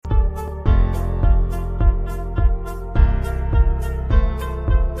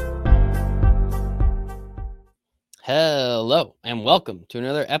Hello and welcome to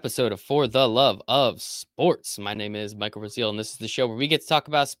another episode of For the Love of Sports. My name is Michael Brazil, and this is the show where we get to talk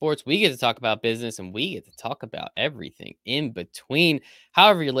about sports, we get to talk about business, and we get to talk about everything in between.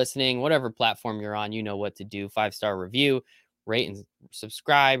 However you're listening, whatever platform you're on, you know what to do. 5-star review, rate and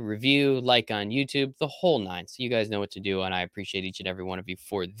subscribe, review, like on YouTube, the whole nine. So you guys know what to do, and I appreciate each and every one of you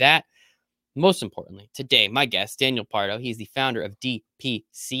for that. Most importantly, today, my guest, Daniel Pardo. He's the founder of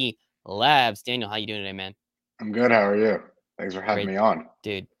DPC Labs. Daniel, how you doing today, man? I'm good. How are you? Thanks for having Great, me on.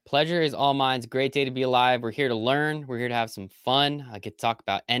 dude. Pleasure is all mine. It's a great day to be alive. We're here to learn. We're here to have some fun. I get to talk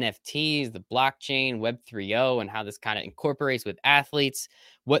about NFTs, the blockchain, Web 3.0, and how this kind of incorporates with athletes,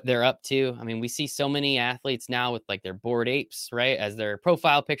 what they're up to. I mean, we see so many athletes now with like their Bored Apes, right, as their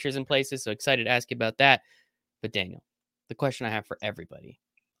profile pictures in places. So excited to ask you about that. But Daniel, the question I have for everybody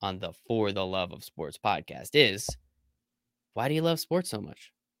on the For the Love of Sports podcast is, why do you love sports so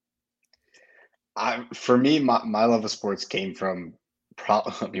much? For me, my love of sports came from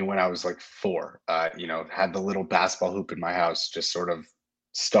probably when I was like four. Had the little basketball hoop in my house. Just sort of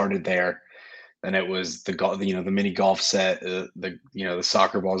started there. Then it was the golf, the mini golf set, the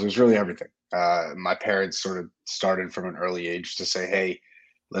soccer balls. It was really everything. My parents sort of started from an early age to say, "Hey,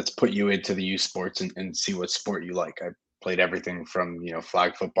 let's put you into the youth sports and see what sport you like." I played everything from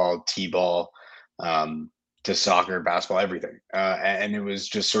flag football, t-ball, to soccer, basketball, everything, and it was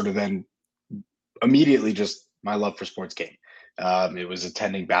just sort of then immediately just my love for sports came. It was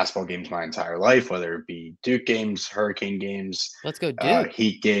attending basketball games my entire life, whether it be Duke games, Hurricane games, Let's go, Duke.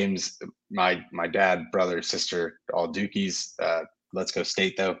 Heat games. My dad, brother, sister, all Dukies. Let's go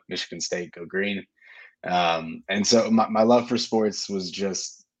State though, Michigan State, go green. And so my love for sports was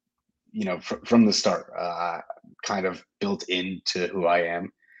just from the start, kind of built into who I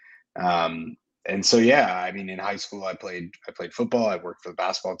am. And so yeah, I mean, in high school, I played football. I worked for the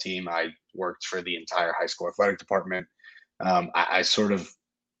basketball team. I worked for the entire high school athletic department. I sort of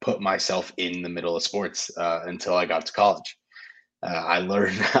put myself in the middle of sports until I got to college. I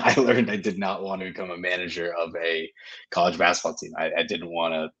learned I learned I did not want to become a manager of a college basketball team. I didn't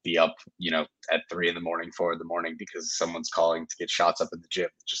want to be up, at 3 in the morning, 4 in the morning because someone's calling to get shots up in the gym.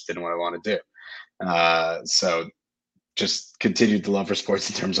 Just didn't what I want to do. So just continued the love for sports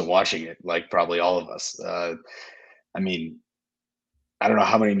in terms of watching it, like probably all of us. I mean, I don't know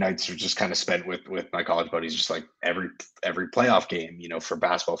how many nights are just kind of spent with my college buddies, just like every playoff game, for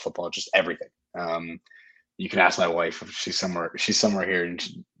basketball, football, just everything. You can ask my wife if she's somewhere here, and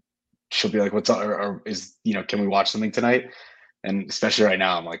she'll be like, "What's up?" Or is can we watch something tonight? And especially right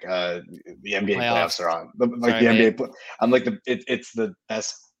now, I'm like, the NBA playoffs Playoffs. are on. Like Sorry, the NBA, babe. I'm like it's the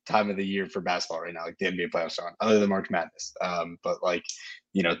best time of the year for basketball right now. Like the NBA playoffs are on, other than March Madness. But like,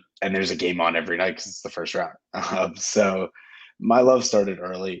 and there's a game on every night because it's the first round. So my love started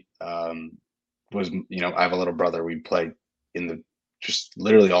early. I have a little brother. We play in the just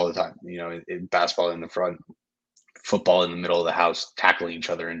literally all the time. In basketball in the front, football in the middle of the house, tackling each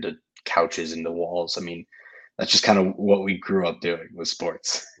other into couches, into walls. I mean, that's just kind of what we grew up doing with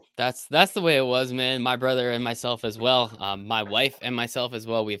sports. That's the way it was, man. My brother and myself as well. My wife and myself as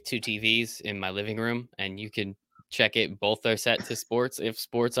well. We have two TVs in my living room, and you can check it. Both are set to sports if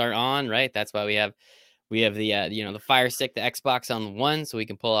sports are on, right? That's why we have the the Fire Stick, the Xbox on the one, so we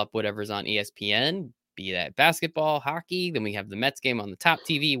can pull up whatever's on ESPN, be that basketball, hockey. Then we have the Mets game on the top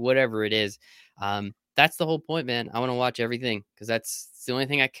TV, whatever it is. That's the whole point, man. I want to watch everything because that's the only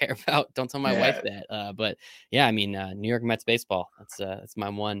thing I care about. Don't tell my wife Yeah, that. But yeah, I mean, New York Mets baseball. That's my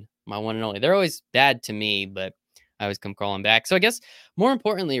one and only. They're always bad to me, but I always come crawling back. So I guess more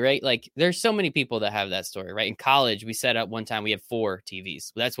importantly, right? Like there's so many people that have that story, right? In college, we set up one time we had 4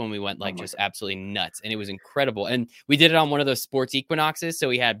 TVs. That's when we went oh like my just god, absolutely nuts, and it was incredible. And we did it on one of those sports equinoxes, so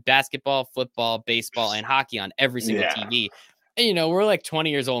we had basketball, football, baseball, and hockey on every single yeah, TV. And we're like 20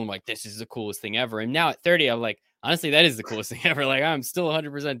 years old. And I'm like, this is the coolest thing ever. And now at 30, I'm like, honestly, that is the coolest thing ever. Like I'm still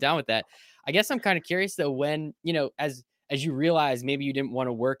 100% down with that. I guess I'm kind of curious though, when as you realize maybe you didn't want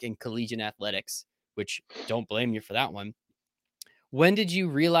to work in collegiate athletics, which don't blame you for that one. When did you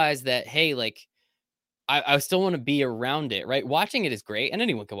realize that, hey, like I still want to be around it, right? Watching it is great, and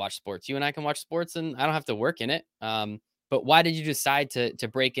anyone can watch sports. You and I can watch sports, and I don't have to work in it. But why did you decide to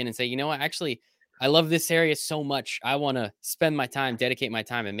break in and say, you know what, actually, I love this area so much. I want to spend my time, dedicate my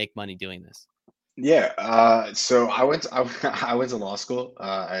time, and make money doing this. yeah. So I went to law school.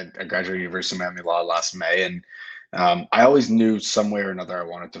 I graduated University of Miami Law last May, and I always knew some way or another I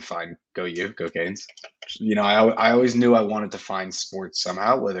wanted to find go Canes. I always knew I wanted to find sports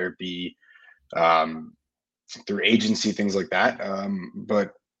somehow, whether it be um, through agency, things like that.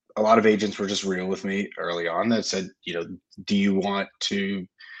 But a lot of agents were just real with me early on that said, do you want to,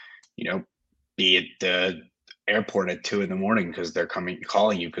 you know, be at the airport at 2 in the morning because they're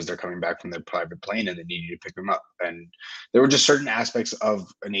calling you because they're coming back from their private plane and they need you to pick them up. And there were just certain aspects of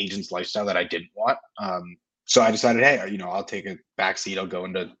an agent's lifestyle that I didn't want. So I decided, hey, I'll take a backseat. I'll go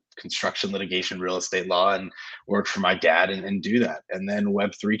into construction, litigation, real estate law, and work for my dad and do that. And then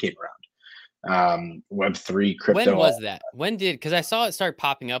Web3 came around. Web3 When crypto. was that? Because I saw it start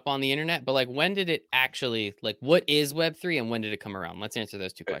popping up on the internet, but like when did it actually, like what is Web3 and when did it come around? Let's answer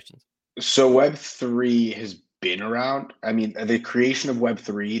those two questions. So Web3 has been around. I mean, the creation of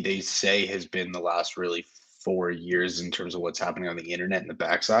Web3, they say, has been the last really 4 years in terms of what's happening on the internet and the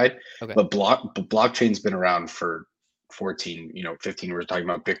backside. Okay. But blockchain's been around for 14, 15. We're talking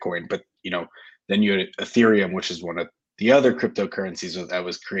about Bitcoin, but then you had Ethereum, which is one of the other cryptocurrencies that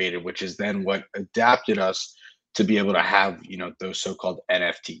was created, which is then what adapted us to be able to have those so-called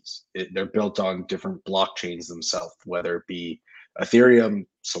NFTs. They're built on different blockchains themselves, whether it be Ethereum,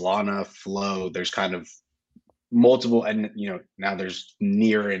 Solana, Flow. There's kind of multiple, and now there's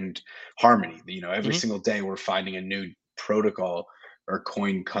Near and Harmony. Every single day we're finding a new protocol or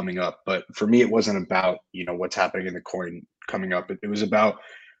coin coming up. But for me, it wasn't about what's happening in the coin coming up. It was about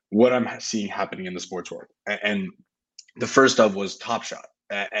what I'm seeing happening in the sports world. And the first of was Top Shot,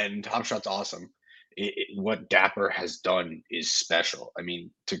 and Top Shot's awesome. What Dapper has done is special. I mean,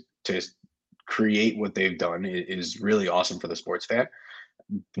 to create what they've done is really awesome for the sports fan.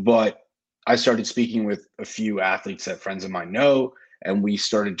 But I started speaking with a few athletes that friends of mine know, and we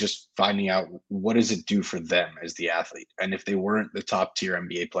started just finding out what does it do for them as the athlete. And if they weren't the top tier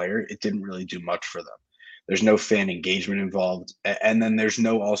NBA player, it didn't really do much for them. There's no fan engagement involved, and then there's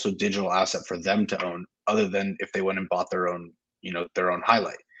no also digital asset for them to own, other than if they went and bought their own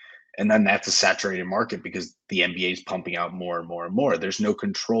highlight. And then that's a saturated market because the NBA is pumping out more and more and more. There's no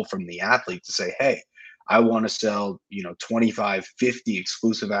control from the athlete to say, hey, I want to sell 25, 50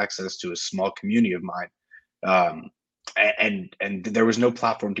 exclusive access to a small community of mine. And there was no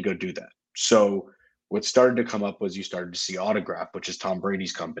platform to go do that. So what started to come up was you started to see Autograph, which is Tom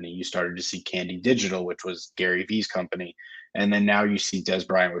Brady's company. You started to see Candy Digital, which was Gary Vee's company. And then now you see Des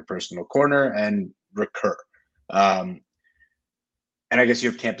Bryant with Personal Corner and Recur. And I guess you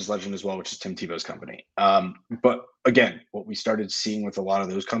have Campus Legend as well, which is Tim Tebow's company. But again, what we started seeing with a lot of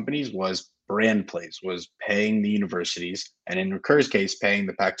those companies was brand plays, was paying the universities, and in Recur's case, paying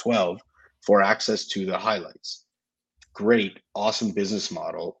the Pac-12 for access to the highlights. Great, awesome business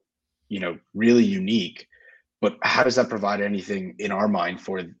model, really unique. But how does that provide anything in our mind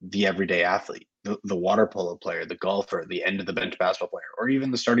for the everyday athlete, the water polo player, the golfer, the end of the bench basketball player, or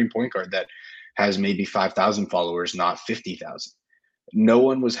even the starting point guard that has maybe 5,000 followers, not 50,000? No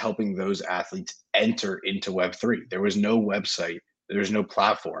one was helping those athletes enter into Web3. There was no website, there was no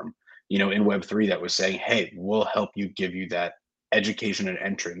platform, in Web3 that was saying, hey, we'll help you, give you that education and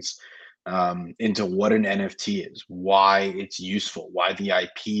entrance into what an NFT is, why it's useful, why the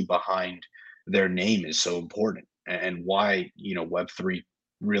IP behind their name is so important, and why, Web3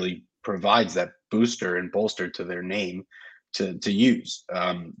 really provides that booster and bolster to their name to use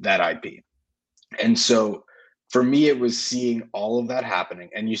that IP. And so for me, it was seeing all of that happening.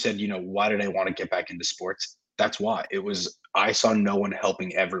 And you said, why did I want to get back into sports? That's why. It was, I saw no one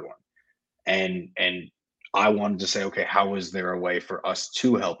helping everyone. And I wanted to say, okay, how is there a way for us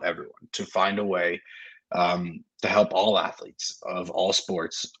to help everyone, to find a way to help all athletes of all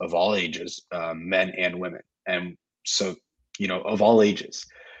sports, of all ages, men and women. And so, of all ages.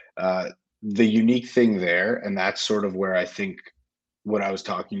 The unique thing there, and that's sort of where I think what I was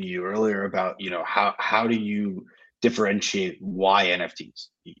talking to you earlier about, how do you differentiate why NFTs?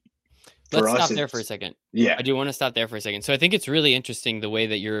 For Let's us, stop there for a second. yeah. I do want to stop there for a second. So I think it's really interesting the way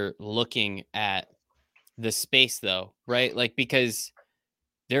that you're looking at the space, though, right? Like, because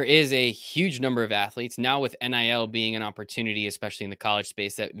there is a huge number of athletes now with NIL being an opportunity, especially in the college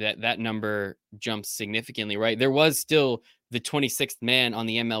space, that number jumps significantly, right? There was still the 26th man on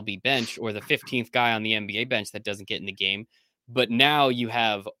the MLB bench or the 15th guy on the NBA bench that doesn't get in the game. But now you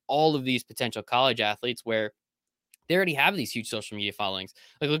have all of these potential college athletes where they already have these huge social media followings.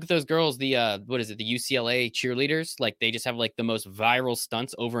 Like, look at those girls, the what is it, the UCLA cheerleaders? Like, they just have like the most viral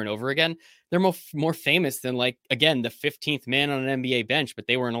stunts over and over again. They're more famous than, like, again, the 15th man on an NBA bench, but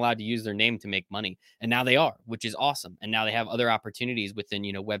they weren't allowed to use their name to make money, and now they are, which is awesome. And now they have other opportunities within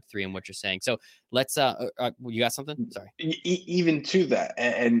Web3 and what you're saying. So let's you got something? Sorry. Even to that,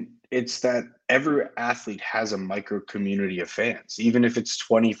 and it's that every athlete has a micro community of fans, even if it's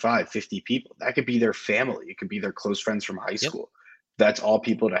 25, 50 people. That could be their family, it could be their close friends from high school. That's all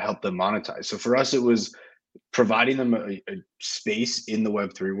people to help them monetize. So for us, it was providing them a space in the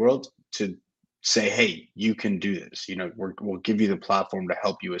Web3 world to say, hey, you can do this. We'll give you the platform to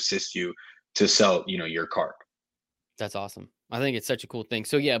help you, assist you to sell, your card. That's awesome. I think it's such a cool thing.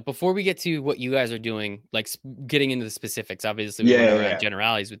 So yeah, before we get to what you guys are doing, like getting into the specifics, obviously we Yeah, went yeah, around yeah.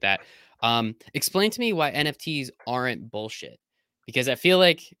 generalities with that. Explain to me why NFTs aren't bullshit. Because I feel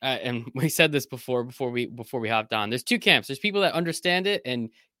like, and we said this before we hopped on. There's two camps. There's people that understand it and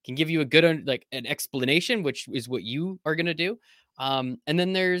can give you a good like an explanation, which is what you are gonna do. And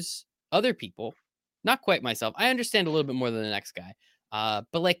then there's other people, not quite myself. I understand a little bit more than the next guy.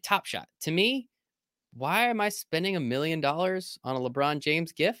 But like Top Shot, to me, why am I spending $1 million on a LeBron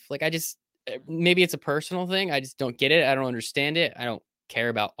James gift? Like, I just, maybe it's a personal thing. I just don't get it. I don't understand it. I don't care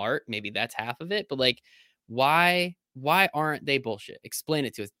about art. Maybe that's half of it. But like, why aren't they bullshit? Explain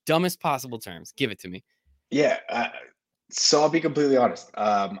it to us. Dumbest possible terms. Give it to me. Yeah. So I'll be completely honest.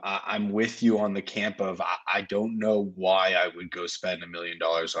 I'm with you on the camp of I don't know why I would go spend $1 million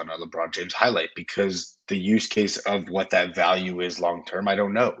on a LeBron James highlight because the use case of what that value is long term, I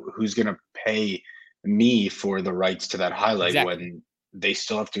don't know. Who's going to pay me for the rights to that highlight Exactly. when they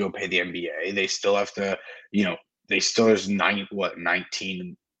still have to go pay the NBA? They still have to, you know, there's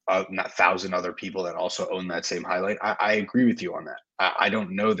 19 not thousand other people that also own that same highlight. I agree with you on that. I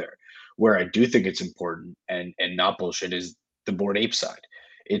don't know there. Where I do think it's important and not bullshit is the Bored Ape side.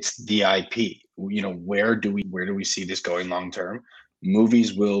 It's the IP. You know, where do we see this going long term?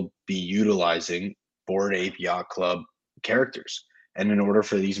 Movies will be utilizing Bored Ape Yacht Club characters. And in order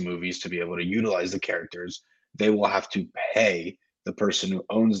for these movies to be able to utilize the characters, they will have to pay the person who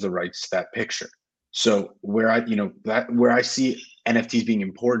owns the rights to that picture. So where I see NFTs being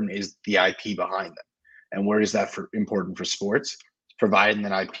important is the IP behind them. And where is that important for sports? Providing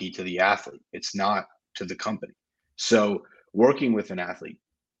an IP to the athlete. It's not to the company. So working with an athlete,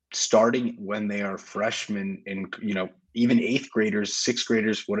 starting when they are freshmen in, even eighth graders, sixth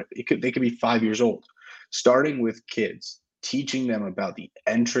graders, they could be 5 years old, starting with kids, teaching them about the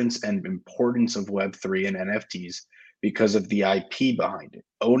entrance and importance of Web3 and NFTs because of the IP behind it,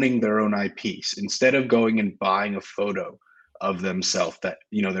 owning their own IPs instead of going and buying a photo of themselves that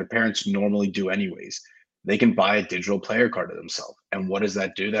their parents normally do anyways. They can buy a digital player card of themselves. And what does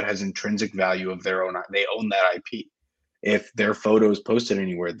that do? That has intrinsic value of their own. They own that IP. If their photo is posted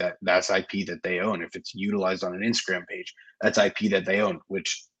anywhere, that's IP that they own. If it's utilized on an Instagram page, that's IP that they own,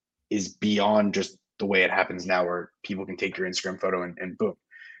 which is beyond just the way it happens now where people can take your Instagram photo and boom.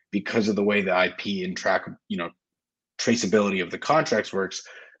 Because of the way the IP and traceability of the contracts works,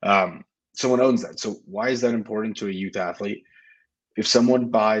 someone owns that. So why is that important to a youth athlete? If someone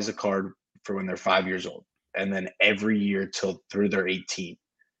buys a card for when they're 5 years old, and then every year till through their 18,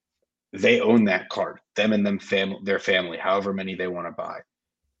 they own that card, them and their family, however many they want to buy.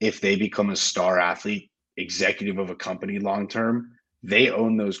 If they become a star athlete, executive of a company long term, they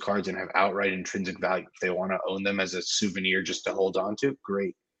own those cards and have outright intrinsic value. If they want to own them as a souvenir just to hold on to,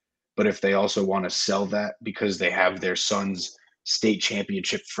 great. But if they also want to sell that because they have their son's state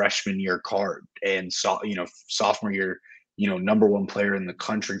championship freshman year card and sophomore year, number one player in the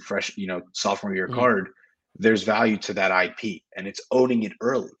country, sophomore year Mhm. card, there's value to that IP and it's owning it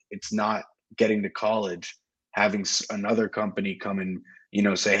early. It's not getting to college, having another company come and,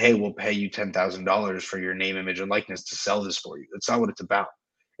 say, hey, we'll pay you $10,000 for your name, image, and likeness to sell this for you. That's not what it's about.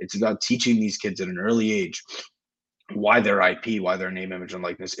 It's about teaching these kids at an early age why their IP, why their name, image, and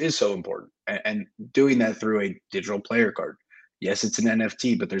likeness is so important, and doing that through a digital player card. Yes, it's an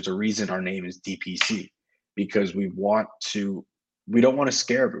NFT, but there's a reason our name is DPC because we don't want to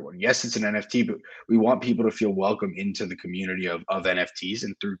scare everyone. Yes, it's an NFT, but we want people to feel welcome into the community of NFTs,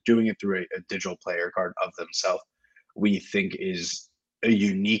 and through doing it through a digital player card of themselves, we think is a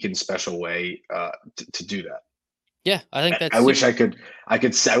unique and special way to do that. Yeah, I think that's I wish super. I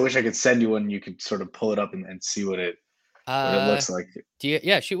wish I could send you one. You could sort of pull it up and see what it Uh, looks like.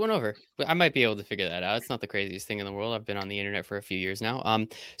 yeah, shoot one over. But I might be able to figure that out. It's not the craziest thing in the world. I've been on the internet for a few years now.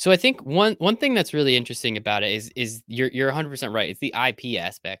 So I think one thing that's really interesting about it is you're 100% right. It's the IP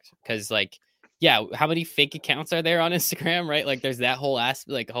aspect because like yeah, how many fake accounts are there on Instagram, right? Like there's that whole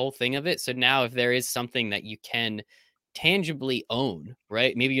aspect, like whole thing of it. So now if there is something that you can tangibly own,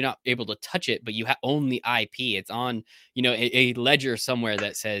 right? Maybe you're not able to touch it, but you own the IP. It's on, a ledger somewhere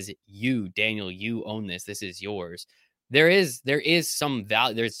that says you, Daniel, you own this. This is yours. There is some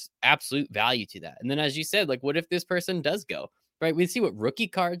value. There's absolute value to that. And then, as you said, like, what if this person does go right? We see what rookie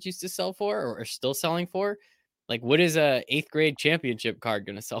cards used to sell for, or are still selling for. Like, what is a eighth grade championship card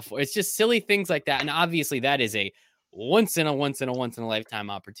going to sell for? It's just silly things like that. And obviously, that is a once in a lifetime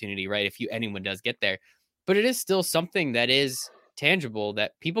opportunity, right? If anyone does get there, but it is still something that is tangible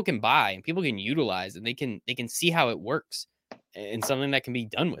that people can buy and people can utilize, and they can see how it works and something that can be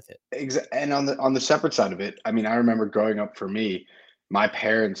done with it. And on the separate side of it, I mean, I remember growing up for me, my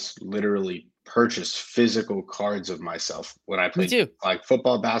parents literally purchase physical cards of myself when I Me played too. like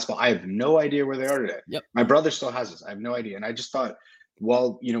football, basketball. I have no idea where they are today. Yep. My brother still has this. I have no idea. And I just thought,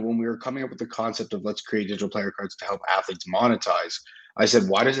 well, when we were coming up with the concept of let's create digital player cards to help athletes monetize, I said,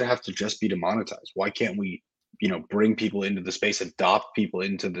 why does it have to just be to monetize? Why can't we, bring people into the space, adopt people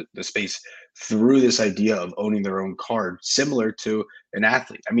into the space through this idea of owning their own card, similar to an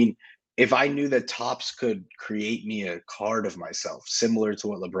athlete? I mean, if I knew that Topps could create me a card of myself similar to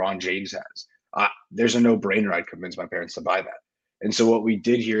what LeBron James has, there's a no-brainer. I'd convince my parents to buy that. And so what we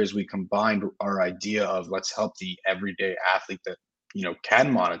did here is we combined our idea of let's help the everyday athlete that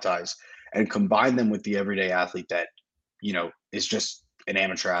can monetize, and combine them with the everyday athlete that is just an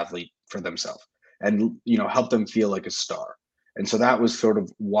amateur athlete for themselves, and help them feel like a star. And so that was sort of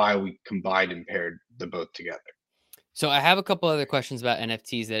why we combined and paired the both together. So I have a couple other questions about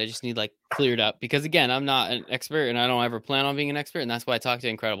NFTs that I just need like cleared up, because again, I'm not an expert and I don't ever plan on being an expert, and that's why I talk to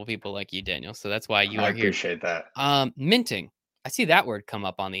incredible people like you, Daniel. So that's why you I are here. appreciate that. Minting. I see that word come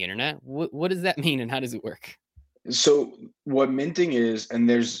up on the internet. What does that mean and how does it work? So what minting is, and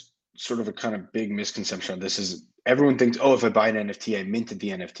there's sort of a kind of big misconception on this, is everyone thinks, oh, if I buy an NFT, I minted the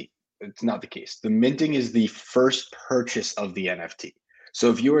NFT. It's not the case. The minting is the first purchase of the NFT. So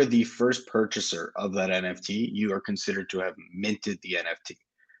if you are the first purchaser of that NFT, you are considered to have minted the NFT.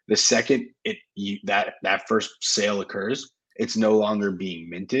 The second that first sale occurs, it's no longer being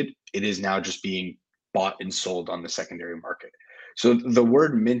minted. It is now just being bought and sold on the secondary market. So the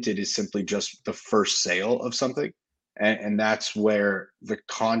word minted is simply just the first sale of something. And that's where the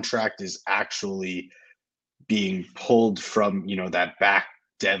contract is actually being pulled from, that back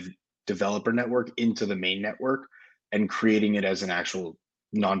developer network into the main network, and creating it as an actual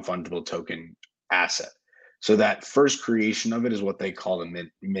non-fungible token asset. So that first creation of it is what they call the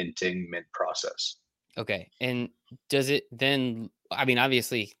mint process. Okay. And does it then, I mean,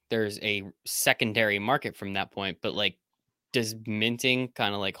 obviously there's a secondary market from that point, but like, does minting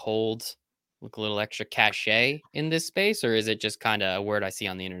kind of like hold like a little extra cachet in this space, or is it just kind of a word I see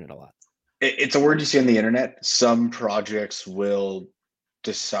on the internet a lot? It's a word you see on the internet. Some projects will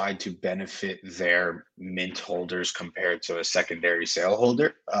decide to benefit their mint holders compared to a secondary sale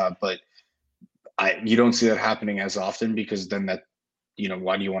holder, but you don't see that happening as often, because then that,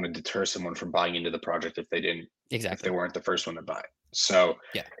 why do you want to deter someone from buying into the project if they Exactly. weren't the first one to buy? So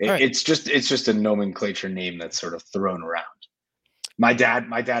Yeah. All right. it's just a nomenclature name that's sort of thrown around. My dad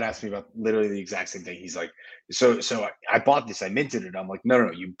asked me about literally the exact same thing. He's like, so I bought this, I minted it. I'm like,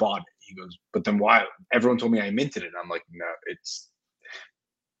 no, you bought it. He goes, but then why? Everyone told me I minted it. I'm like, no,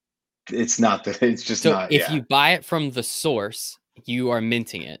 it's not that. It's just So not. if Yeah. you buy it from the source, you are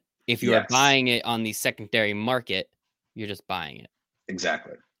minting it. If you are Yes. buying it on the secondary market, you're just buying it.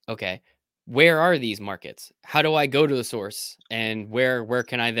 Exactly. Okay. Where are these markets? How do I go to the source, and where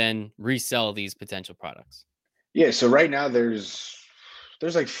can I then resell these potential products? Yeah. So right now there's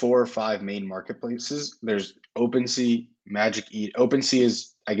like 4 or 5 main marketplaces. There's OpenSea, Magic Eden. OpenSea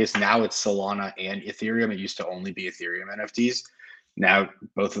is, I guess now it's Solana and Ethereum. It used to only be Ethereum NFTs. Now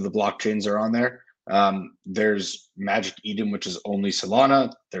both of the blockchains are on there. There's Magic Eden, which is only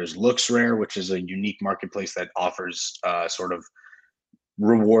Solana. There's LooksRare, which is a unique marketplace that offers sort of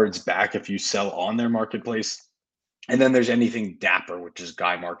rewards back if you sell on their marketplace. And then there's anything Dapper, which is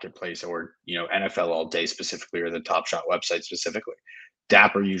Guy Marketplace, or NFL All Day specifically, or the Top Shot website specifically.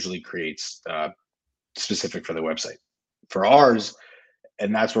 Dapper usually creates specific for the website. For ours,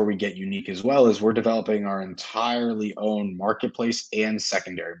 and that's where we get unique as well, is we're developing our entirely own marketplace and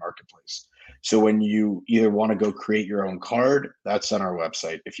secondary marketplace. So when you either want to go create your own card, that's on our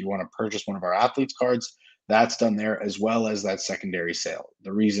website. If you want to purchase one of our athletes cards, that's done there, as well as that secondary sale.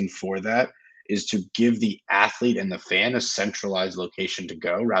 The reason for that is to give the athlete and the fan a centralized location to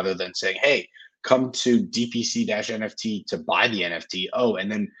go, rather than saying, hey, come to DPC-NFT to buy the NFT. Oh,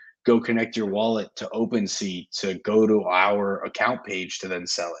 and then go connect your wallet to OpenSea to go to our account page to then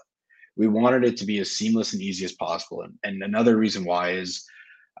sell it. We wanted it to be as seamless and easy as possible. And another reason why is,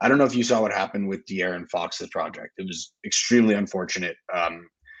 I don't know if you saw what happened with De'Aaron Fox's project. It was extremely unfortunate.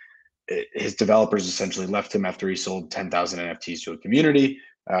 His developers essentially left him after he sold 10,000 NFTs to a community,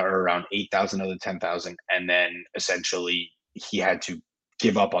 or around 8,000 of the 10,000. And then essentially he had to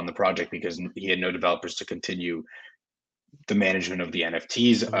give up on the project because he had no developers to continue the management of the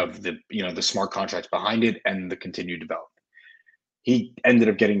NFTs, of the smart contracts behind it, and the continued development. He ended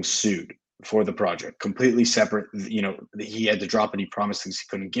up getting sued for the project, completely separate. He had to drop any promise things he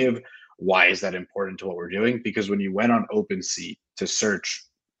couldn't give. Why is that important to what we're doing? Because when you went on OpenSea to search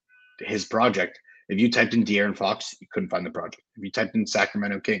his project, if you typed in De'Aaron Fox, you couldn't find the project. If you typed in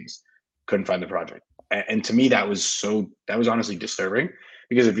Sacramento Kings, couldn't find the project. And to me, that was honestly disturbing,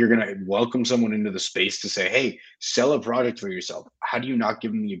 Because if you're going to welcome someone into the space to say, hey, sell a product for yourself, how do you not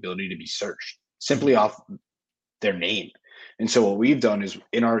give them the ability to be searched Mhm. simply off their name? And so what we've done is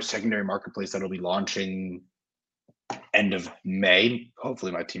in our secondary marketplace that'll be launching end of May.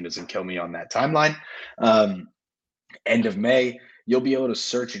 Hopefully my team doesn't kill me on that timeline. Um, End of May, you'll be able to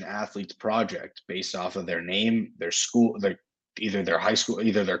search an athlete's project based off of their name, their school, either their high school,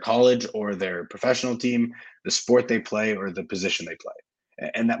 either their college or their professional team, the sport they play, or the position they play.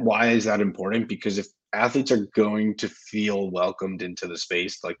 And that why is that important? Because if athletes are going to feel welcomed into the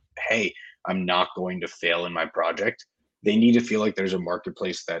space, like, hey, I'm not going to fail in my project, they need to feel like there's a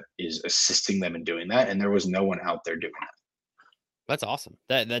marketplace that is assisting them in doing that. And there was no one out there doing that. That's awesome.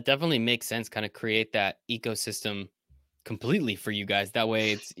 That definitely makes sense. Kind of create that ecosystem completely for you guys. That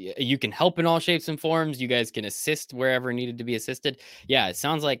way, you can help in all shapes and forms. You guys can assist wherever needed to be assisted. Yeah, it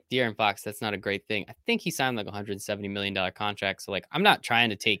sounds like De'Aaron Fox. That's not a great thing. I think he signed like $170 million contract. So like, I'm not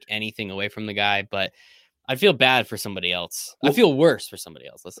trying to take anything away from the guy, but I feel bad for somebody else. I Well, feel worse for somebody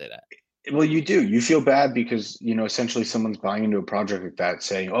else. Let's say that. Well, you do. You feel bad because, essentially someone's buying into a project like that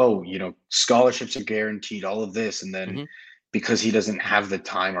saying, oh, scholarships are guaranteed, all of this. And then Hmm. because he doesn't have the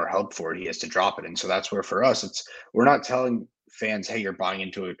time or help for it, he has to drop it. And so that's where for us, we're not telling fans, hey, you're buying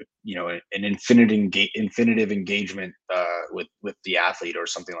into an infinitive engagement with the athlete or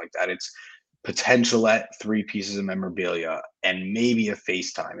something like that. It's potential at three pieces of memorabilia and maybe a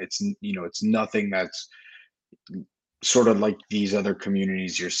FaceTime. It's nothing that's sort of like these other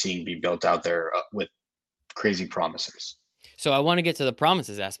communities you're seeing be built out there with crazy promises. So I want to get to the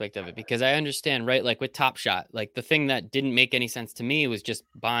promises aspect of it because I understand, right? Like with Top Shot, like the thing that didn't make any sense to me was just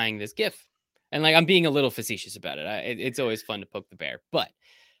buying this GIF. And like I'm being a little facetious about it. It's always fun to poke the bear. But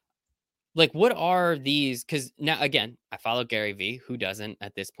like what are these, because now again I follow Gary Vee, who doesn't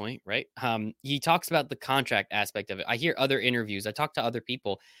at this point, right? He talks about the contract aspect of it. I hear other interviews, I talk to other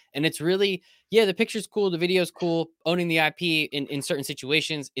people, and it's really, yeah, the picture's cool, the video's cool, owning the IP in certain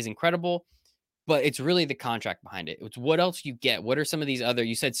situations is incredible, but it's really the contract behind it. It's what else you get. What are some of these other,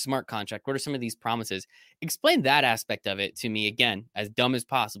 you said smart contract, what are some of these promises? Explain that aspect of it to me again, as dumb as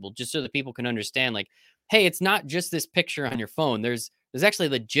possible, just so that people can understand, like, hey, it's not just this picture on your phone. There's actually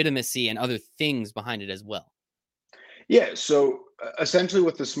legitimacy and other things behind it as well. Yeah. So essentially,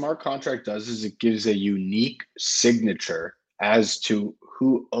 what the smart contract does is it gives a unique signature as to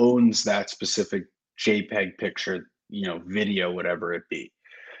who owns that specific JPEG picture, video, whatever it be.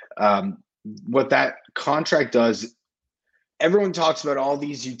 Um, what that contract does, everyone talks about all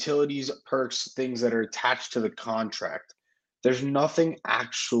these utilities, perks, things that are attached to the contract. There's nothing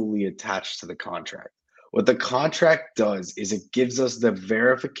actually attached to the contract. What the contract does is it gives us the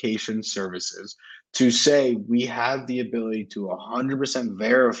verification services to say we have the ability to 100%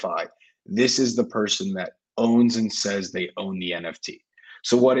 verify this is the person that owns and says they own the NFT.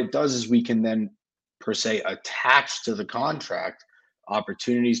 So, what it does is we can then, per se, attach to the contract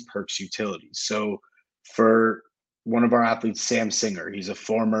opportunities, perks, utilities. So, for one of our athletes, Sam Singer. He's a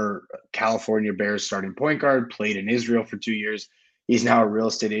former California Bears starting point guard, played in Israel for 2 years. He's now a real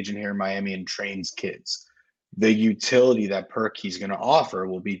estate agent here in Miami and trains kids. The utility, that perk he's going to offer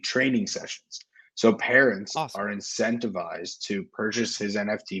will be training sessions. So parents Awesome. are incentivized to purchase his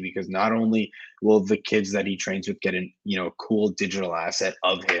NFT because not only will the kids that he trains with get a cool digital asset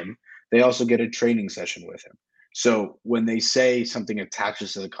of him, they also get a training session with him. So when they say something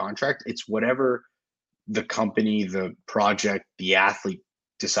attaches to the contract, it's whatever the company, the project, the athlete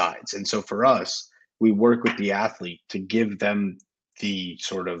decides. And so for us, we work with the athlete to give them the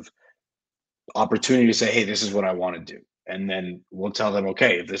sort of opportunity to say, hey, this is what I want to do. And then we'll tell them,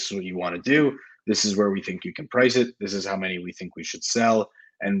 okay, if this is what you want to do, this is where we think you can price it. This is how many we think we should sell.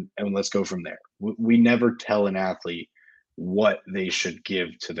 And let's go from there. We never tell an athlete what they should give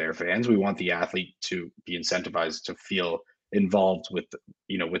to their fans. We want the athlete to be incentivized to feel involved with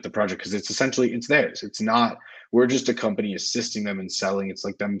with the project because it's theirs. It's not, we're just a company assisting them in selling. It's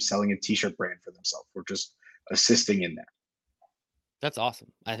like them selling a t-shirt brand for themselves. We're just assisting in that. That's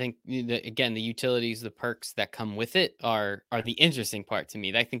awesome. I think again, the utilities, the perks that come with it are the interesting part to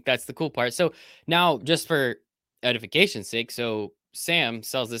me. I think that's the cool part. So now, just for edification's sake, so Sam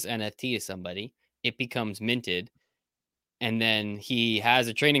sells this NFT to somebody, it becomes minted, and then he has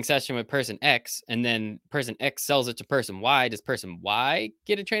a training session with person X, and then person X sells it to person Y. Does person Y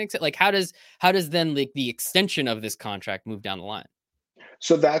get a training set? Like, how does then like the extension of this contract move down the line?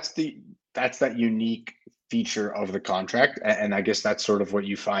 So that's that unique feature of the contract, and I guess that's sort of what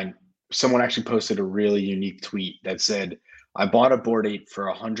you find. Someone actually posted a really unique tweet that said, "I bought a board ape for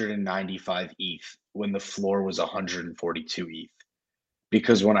 195 ETH when the floor was 142 ETH."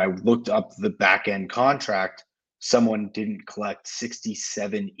 Because when I looked up the back end contract, someone didn't collect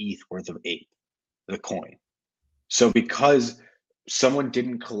 67 ETH worth of ape, the coin. So because someone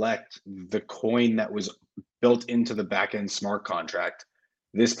didn't collect the coin that was built into the backend smart contract,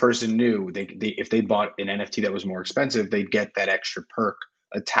 this person knew they if they bought an NFT that was more expensive, they'd get that extra perk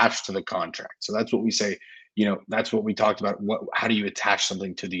attached to the contract. So that's what we say, that's what we talked about. How do you attach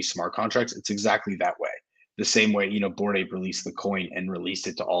something to these smart contracts? It's exactly that way. The same way, Bored Ape released the coin and released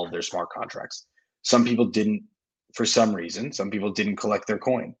it to all of their smart contracts. Some people didn't, for some reason, some people didn't collect their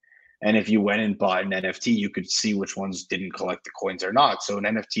coin. And if you went and bought an NFT, you could see which ones didn't collect the coins or not. So an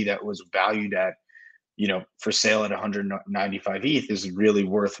NFT that was valued at, for sale at 195 ETH is really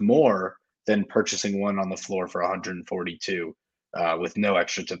worth more than purchasing one on the floor for 142 with no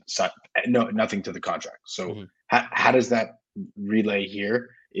extra to nothing to the contract. So Mm-hmm. how does that relay here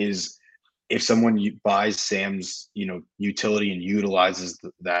is if someone buys Sam's, utility and utilizes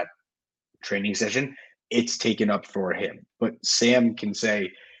that training session, it's taken up for him. But Sam can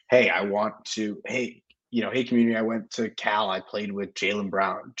say, hey, hey, community, I went to Cal. I played with Jaylen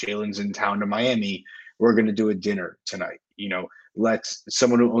Brown. Jaylen's in town to Miami. We're going to do a dinner tonight. Let's,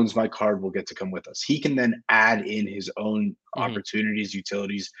 someone who owns my card will get to come with us. He can then add in his own opportunities,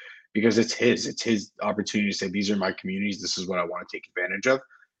 utilities, because it's his opportunity to say, these are my communities. This is what I want to take advantage of.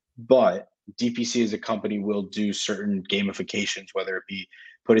 But DPC as a company will do certain gamifications, whether it be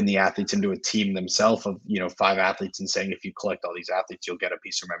putting the athletes into a team themselves of 5 athletes and saying, if you collect all these athletes, you'll get a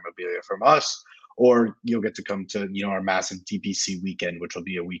piece of memorabilia from us, or you'll get to come to our massive DPC weekend, which will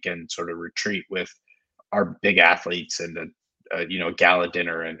be a weekend sort of retreat with our big athletes and a gala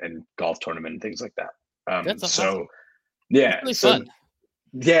dinner and golf tournament and things like that. That's awesome. So yeah, That's really fun.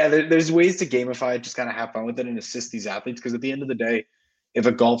 Yeah, there's ways to gamify it, just kind of have fun with it and assist these athletes, because at the end of the day, if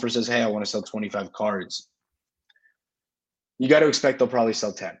a golfer says, hey, I want to sell 25 cards, you got to expect they'll probably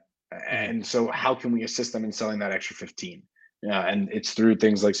sell 10. Mm-hmm. And so how can we assist them in selling that extra 15? And it's through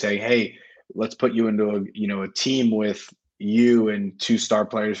things like saying, hey, let's put you into a team with you and 2 star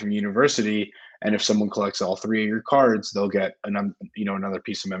players from university. And if someone collects all 3 of your cards, they'll get another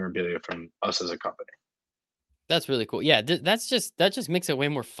piece of memorabilia from us as a company. That's really cool. Yeah, that just makes it way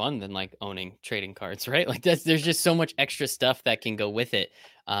more fun than like owning trading cards, right? Like there's just so much extra stuff that can go with it.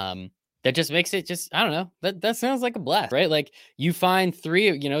 That just makes it just, I don't know. That sounds like a blast, right? Like you find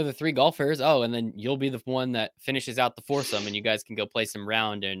 3, the 3 golfers. Oh, and then you'll be the one that finishes out the foursome, and you guys can go play some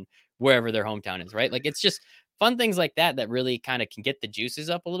round and wherever their hometown is, right? Like it's just fun things like that really kind of can get the juices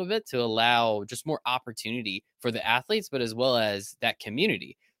up a little bit to allow just more opportunity for the athletes, but as well as that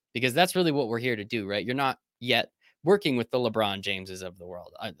community, because that's really what we're here to do, right? You're not yet working with the LeBron Jameses of the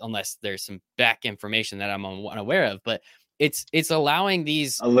world, unless there's some back information that I'm unaware of. But it's allowing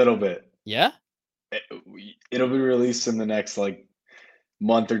these a little bit. Yeah, it'll be released in the next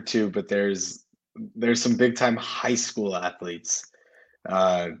month or 2. But there's some big time high school athletes.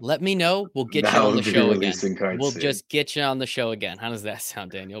 Let me know. We'll get you That on will the be show again. releasing cards We'll soon. just get you on the show again. How does that sound,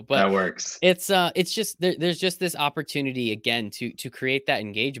 Daniel? But that works. It's just there's just this opportunity again to create that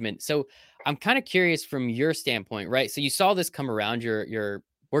engagement. So I'm kind of curious from your standpoint, right? So you saw this come around. You're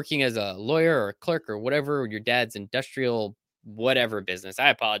working as a lawyer or a clerk or whatever, your dad's industrial whatever business. I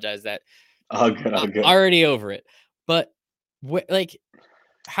apologize that All good. already over it. But like,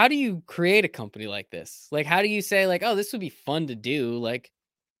 how do you create a company like this? Like, how do you say like, oh, this would be fun to do? Like,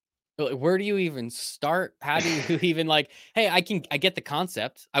 where do you even start? How do you even like, hey, I get the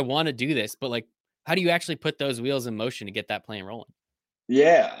concept. I want to do this, but like, how do you actually put those wheels in motion to get that plane rolling?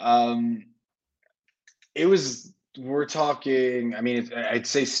 Yeah. We're talking, I mean, I'd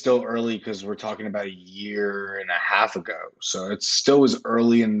say still early, because we're talking about a year and a half ago. So it still was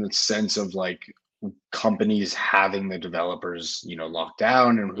early in the sense of like companies having the developers, locked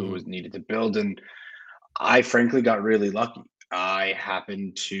down and who was needed to build. And I frankly got really lucky. I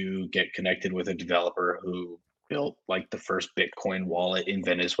happened to get connected with a developer who built like the first Bitcoin wallet in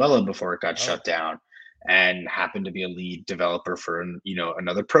Venezuela before it got shut down, and happened to be a lead developer for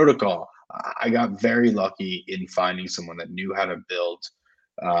another protocol. I got very lucky in finding someone that knew how to build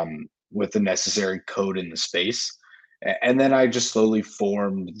with the necessary code in the space, and then I just slowly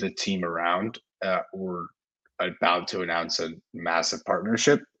formed the team around. We're about to announce a massive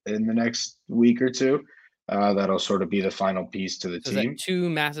partnership in the next week or 2. That'll sort of be the final piece to the So is that team. 2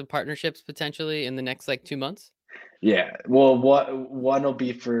 massive partnerships potentially in the next like 2 months? Yeah. Well, one will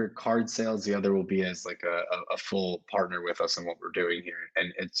be for card sales. The other will be as like a full partner with us in what we're doing here.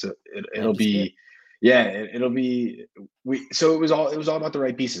 And it'll Understood. be, yeah, it'll be, so it was all about the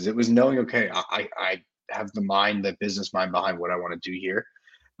right pieces. It was knowing, okay, I have the business mind behind what I want to do here,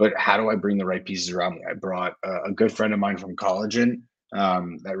 but how do I bring the right pieces around me? I brought a good friend of mine from college in,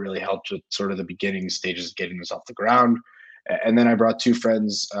 that really helped with sort of the beginning stages of getting this off the ground. And then I brought two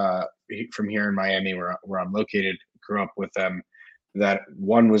friends from here in Miami, where I'm located, grew up with them. That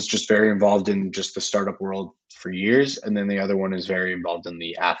one was just very involved in just the startup world for years, and then the other one is very involved in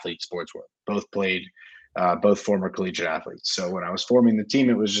the athlete sports world. Both played, both former collegiate athletes. So when I was forming the team,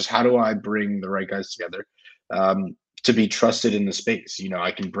 it was just how do I bring the right guys together to be trusted in the space? You know,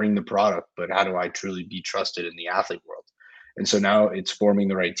 I can bring the product, but how do I truly be trusted in the athlete world? And so now it's forming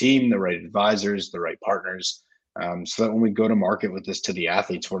the right team, the right advisors, the right partners, so that when we go to market with this to the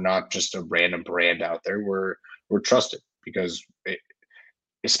athletes, we're not just a random brand out there. We're trusted because,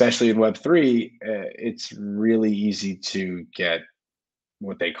 especially in Web3, it's really easy to get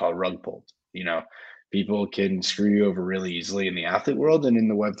what they call rug pulled. You know, people can screw you over really easily in the athlete world, and in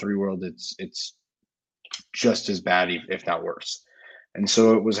the Web3 world, it's just as bad, if not worse. And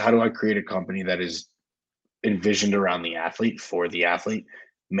so it was, how do I create a company that is envisioned around the athlete for the athlete,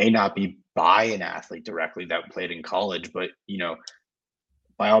 may not be by an athlete directly that played in college, but you know,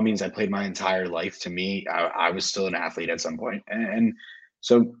 by all means, I played my entire life. To me, I was still an athlete at some point, and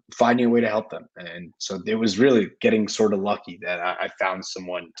so finding a way to help them. And so it was really getting sort of lucky that I found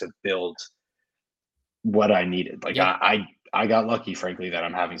someone to build what I needed. Like Yeah. I got lucky, frankly, that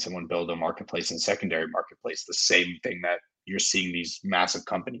I'm having someone build a marketplace and secondary marketplace, the same thing that you're seeing these massive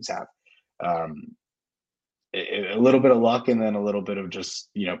companies have. Um, a little bit of luck, and then a little bit of just,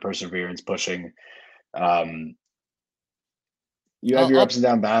 you know, perseverance, pushing. Um, you have I'll, your I'll ups and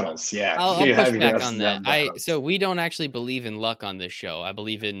down battles. Yeah, I'll you push have your back ups on and that. down So battles. we don't actually believe in luck on this show. I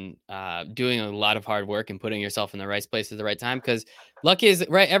believe in doing a lot of hard work and putting yourself in the right place at the right time. Because luck is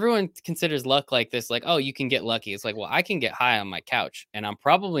right. Everyone considers luck like this, like, oh, you can get lucky. It's like, well, I can get high on my couch, and I'm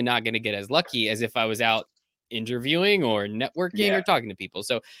probably not going to get as lucky as if I was out interviewing or networking or Yeah, talking to people.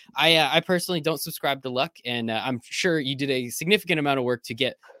 So I personally don't subscribe to luck, and I'm sure you did a significant amount of work to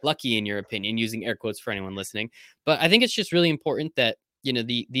get lucky, in your opinion, using air quotes for anyone listening. But I think it's just really important that, you know,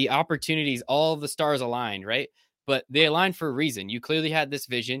 the opportunities, all the stars aligned, right? But they aligned for a reason. You clearly had this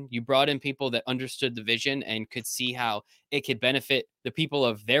vision. You brought in people that understood the vision and could see how it could benefit the people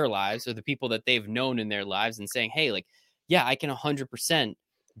of their lives, or the people that they've known in their lives, and saying, hey, like, yeah, I can 100%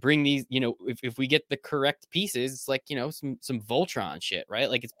 bring these, you know, if we get the correct pieces, it's like, you know, some Voltron shit, right?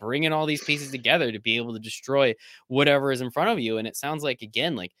 Like, it's bringing all these pieces together to be able to destroy whatever is in front of you. And it sounds like,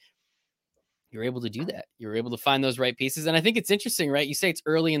 again, like, you're able to do that. You're able to find those right pieces. And I think it's interesting, right? You say it's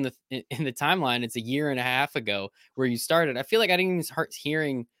early in the timeline. It's a year and a half ago where you started. I feel like I didn't even start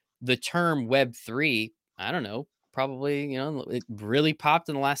hearing the term Web3. I don't know. Probably, you know, it really popped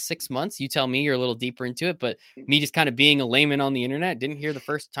in the last 6 months. You tell me, you're a little deeper into it, but me just kind of being a layman on the internet, didn't hear the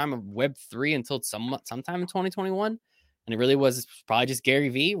first time of Web3 until sometime in 2021. And it really was probably just Gary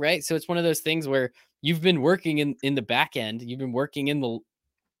V, right? So it's one of those things where you've been working in the back end, you've been working in the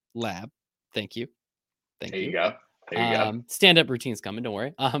lab. Thank you. Thank there you you. go. There you go. Stand-up routine's coming, don't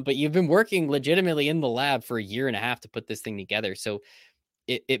worry. But you've been working legitimately in the lab for a year and a half to put this thing together. So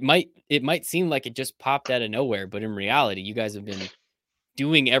it might seem like it just popped out of nowhere, but in reality, you guys have been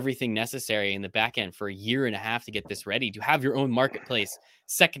doing everything necessary in the back end for a year and a half to get this ready, to have your own marketplace,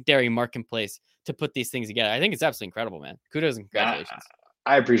 secondary marketplace, to put these things together. I think it's absolutely incredible, man. Kudos and I, congratulations.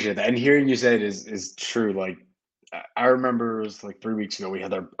 I appreciate that, and hearing you say it is true. Like, I remember it was like 3 weeks ago we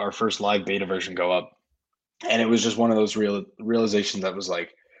had our first live beta version go up, and it was just one of those realizations that was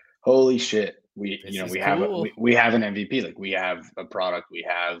like, holy shit, we, you This know, is we have cool. we have an MVP. Like, we have a product, we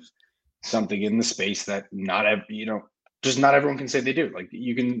have something in the space that just not everyone can say they do. Like,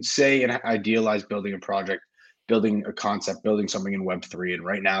 you can say and idealize building a project, building a concept, building something in Web3, and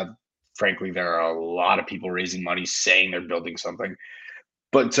right now, frankly, there are a lot of people raising money saying they're building something,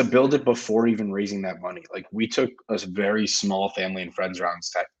 but to build it before even raising that money, like, we took a very small family and friends rounds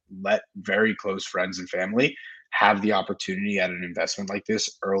to let very close friends and family have the opportunity at an investment like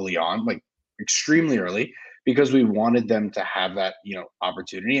this early on, like extremely early, because we wanted them to have that,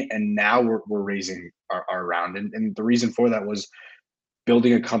 opportunity. And now we're raising our round. And the reason for that was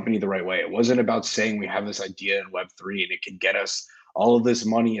building a company the right way. It wasn't about saying we have this idea in Web3 and it can get us all of this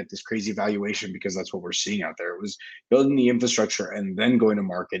money at this crazy valuation because that's what we're seeing out there. It was building the infrastructure and then going to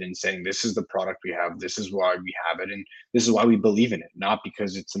market and saying, this is the product we have, this is why we have it, and this is why we believe in it, not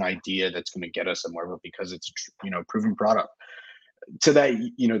because it's an idea that's going to get us somewhere, but because it's a proven product. To that,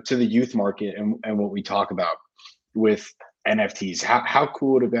 to the youth market and what we talk about with NFTs, how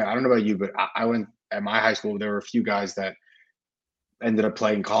cool would it have been? I don't know about you, but I went at my high school, there were a few guys that ended up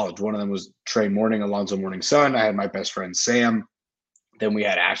playing college. One of them was Trey Morning, Alonzo Mourning's son. I had my best friend Sam. Then we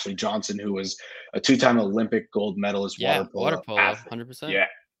had Ashley Johnson, who was a two-time Olympic gold medalist Yeah, water water polo polo, athlete. 100%. Yeah.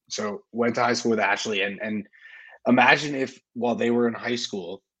 So went to high school with Ashley, and Imagine if while they were in high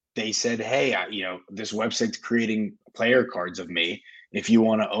school, they said, "Hey, this website's creating player cards of me. If you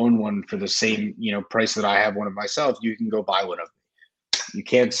want to own one for the same, price that I have one of myself, you can go buy one of me. You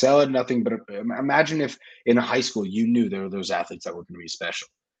can't sell it, nothing. But imagine if in high school you knew there were those athletes that were going to be special,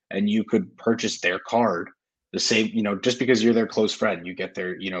 and you could purchase their card the same, just because you're their close friend, you get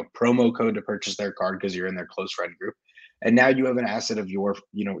their, promo code to purchase their card because you're in their close friend group, and now you have an asset of your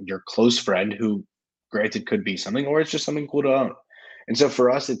close friend who, granted, could be something, or it's just something cool to own. And so for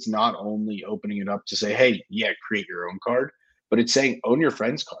us, it's not only opening it up to say, hey, yeah, create your own card, but it's saying own your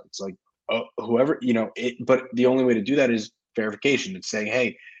friend's card. It's like, whoever, but the only way to do that is verification. It's saying,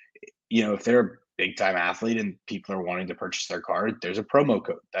 hey, if they're a big time athlete and people are wanting to purchase their card, there's a promo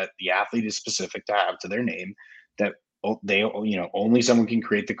code that the athlete is specific to have to their name that only someone can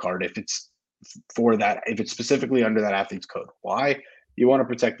create the card if it's for that, if it's specifically under that athlete's code. Why? You want to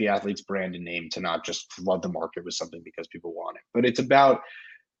protect the athlete's brand and name to not just flood the market with something because people want it. But it's about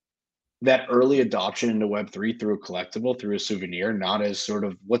that early adoption into Web3 through a collectible, through a souvenir, not as sort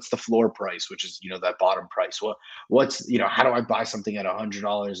of what's the floor price, which is, that bottom price. What's, how do I buy something at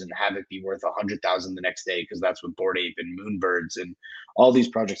 $100 and have it be worth 100,000 the next day? Because that's what Bored Ape and Moonbirds and all these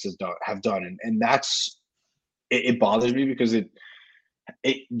projects have done. And that's, it bothers me because it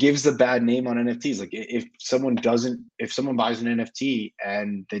gives the bad name on NFTs. Like if someone buys an NFT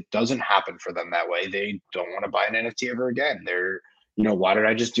and it doesn't happen for them that way, they don't want to buy an NFT ever again. They're, why did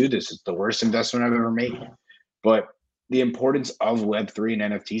I just do this? It's the worst investment I've ever made. But the importance of Web3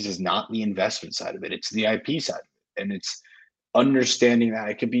 and NFTs is not the investment side of it. It's the IP side of it. And it's understanding that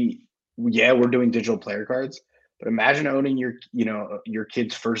it could be, yeah, we're doing digital player cards, but imagine owning your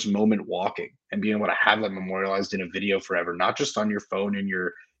kid's first moment walking and being able to have that memorialized in a video forever, not just on your phone and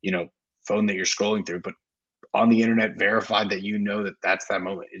your, phone that you're scrolling through, but on the internet, verified that that's that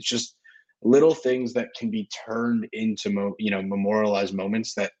moment. It's just little things that can be turned into memorialized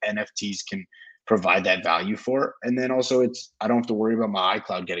moments that NFTs can provide that value for. And then also I don't have to worry about my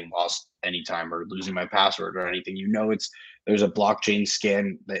iCloud getting lost anytime or losing my password or anything. There's a blockchain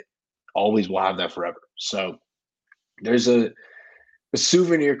scan that always will have that forever. So there's a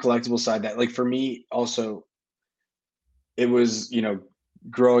souvenir collectible side that, like, for me also, it was,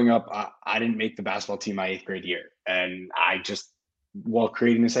 growing up, I didn't make the basketball team my 8th grade year. And I just, while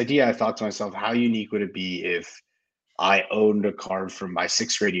creating this idea, I thought to myself, how unique would it be if I owned a card from my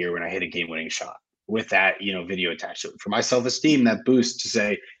 6th grade year when I hit a game winning shot with that, video attached to it? For my self esteem, that boost to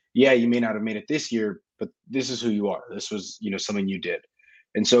say, yeah, you may not have made it this year, but this is who you are. This was, something you did.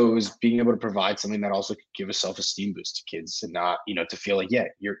 And so it was being able to provide something that also could give a self esteem boost to kids and not, to feel like, yeah,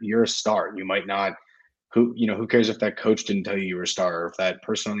 you're a star. You might not, who cares if that coach didn't tell you were a star, or if that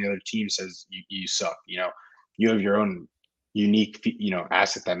person on the other team says you suck. You have your own unique,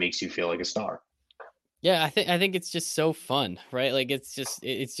 asset that makes you feel like a star. Yeah, I think it's just so fun, right? Like it's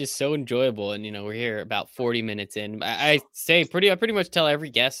just so enjoyable. And we're here about 40 minutes in. I pretty much tell every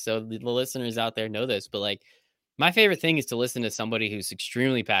guest, so the listeners out there know this, but like my favorite thing is to listen to somebody who's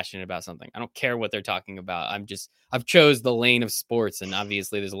extremely passionate about something. I don't care what they're talking about. I've chose the lane of sports, and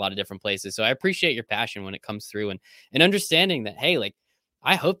obviously there's a lot of different places. So I appreciate your passion when it comes through, and understanding that, hey, like,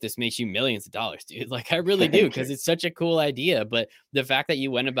 I hope this makes you millions of dollars, dude. Like I really do, because it's such a cool idea. But the fact that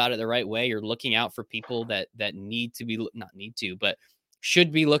you went about it the right way, you're looking out for people that need to be, not need to, but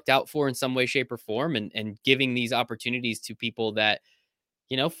should be looked out for in some way, shape, or form, and giving these opportunities to people that,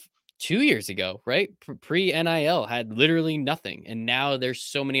 you know, 2 years ago, right? Pre NIL had literally nothing. And now there's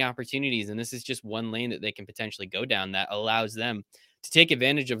so many opportunities. And this is just one lane that they can potentially go down that allows them to take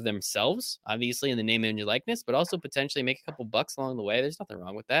advantage of themselves, obviously in the name, image, likeness, but also potentially make a couple bucks along the way. There's nothing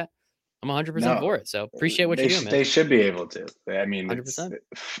wrong with that. I'm 100% No, for it. So appreciate what you're doing, man. they should be able to. I mean, it's 100%.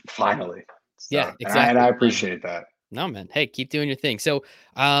 finally. So, Yeah, exactly. and I Finally. appreciate that. No, man. Hey, keep doing your thing. So,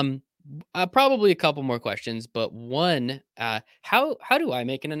 probably a couple more questions, but one, how do I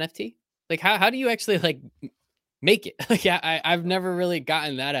make an NFT? Like, how do you actually like make it? Like, I've never really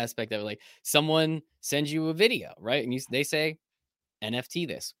gotten that aspect of it. Like, someone sends you a video, right? And they say NFT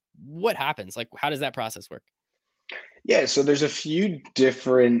this. What happens? Like, how does that process work? Yeah, so there's a few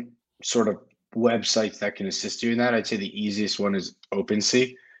different sort of websites that can assist you in that. I'd say the easiest one is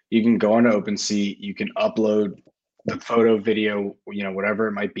OpenSea. You can go onto OpenSea, you can upload the photo, video, whatever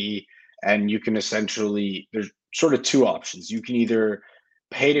it might be, and you can essentially, there's sort of two options. You can either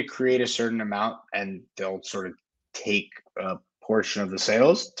pay to create a certain amount and they'll sort of take a portion of the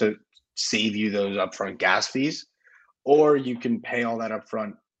sales to save you those upfront gas fees, or you can pay all that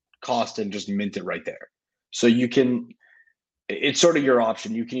upfront cost and just mint it right there. So you can it's sort of your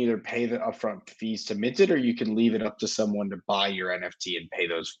option. You can either pay the upfront fees to mint it, or you can leave it up to someone to buy your NFT and pay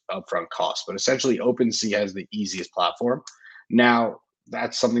those upfront costs. But essentially, OpenSea has the easiest platform. Now,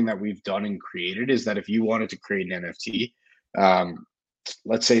 that's something that we've done and created, is that if you wanted to create an NFT,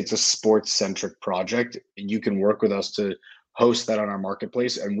 let's say it's a sports centric project, you can work with us to host that on our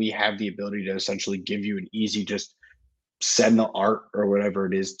marketplace. And we have the ability to essentially give you an easy, just send the art or whatever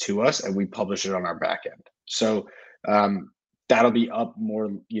it is to us, and we publish it on our back end. So, that'll be up more,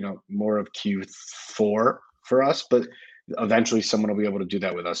 more of Q4 for us, but eventually someone will be able to do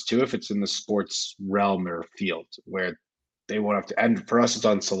that with us too, if it's in the sports realm or field where they won't have to. And for us, it's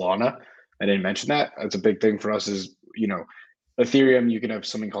on Solana. I didn't mention that. That's a big thing for us is, Ethereum, you can have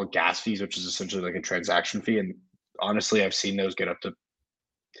something called gas fees, which is essentially like a transaction fee. And honestly, I've seen those get up to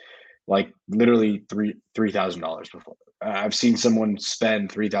like literally $3,000 before. I've seen someone spend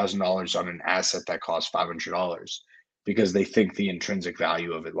 $3,000 on an asset that costs $500 because they think the intrinsic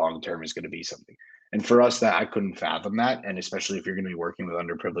value of it long term is going to be something. And for us, that I couldn't fathom that. And especially if you're going to be working with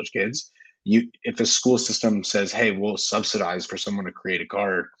underprivileged kids, if the school system says, "Hey, we'll subsidize for someone to create a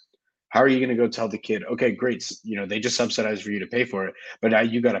card," how are you going to go tell the kid, "Okay, great, they just subsidized for you to pay for it, but now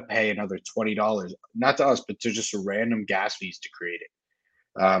you got to pay another $20, not to us, but to just a random gas fees to create it."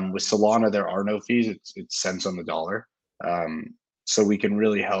 With Solana, there are no fees; it's cents on the dollar. So we can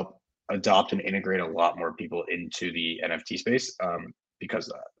really help adopt and integrate a lot more people into the NFT space because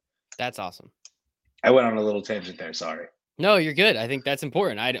of that. That's awesome. I went on a little tangent there. Sorry. No, you're good. I think that's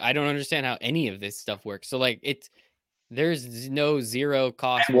important. I don't understand how any of this stuff works. So like there's no zero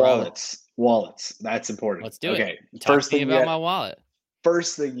cost. And wallets. That's important. Let's do it. Okay. Talk to me about my wallet.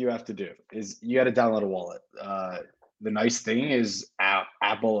 First thing you have to do is you got to download a wallet. The nice thing is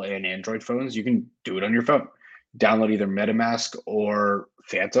Apple and Android phones, you can do it on your phone. Download either MetaMask or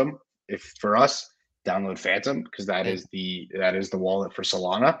Phantom. If for us, download Phantom because that is the wallet for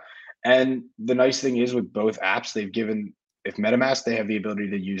Solana. And the nice thing is with both apps, if MetaMask, they have the ability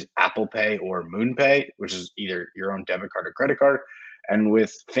to use Apple Pay or MoonPay, which is either your own debit card or credit card. And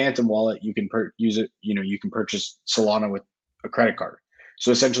with Phantom Wallet, you can use it. You can purchase Solana with a credit card.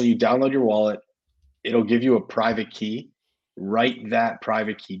 So essentially, you download your wallet. It'll give you a private key. Write that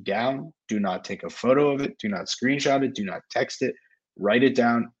private key down. Do not take a photo of it. Do not screenshot it. Do not text it. Write it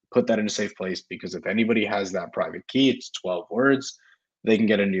down. Put that in a safe place, because if anybody has that private key, it's 12 words, they can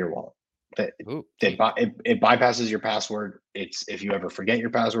get into your wallet. It bypasses your password. It's if you ever forget your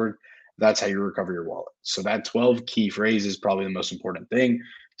password, that's how you recover your wallet. So that 12 key phrase is probably the most important thing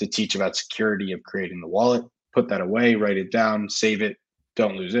to teach about security of creating the wallet. Put that away, write it down, save it,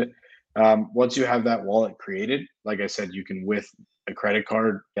 don't lose it. Once you have that wallet created, like I said, you can, with a credit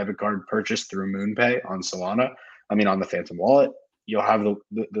card, debit card, purchase through MoonPay on Solana. On the Phantom wallet, you'll have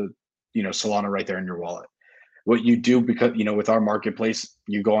the Solana right there in your wallet. What you do, because with our marketplace,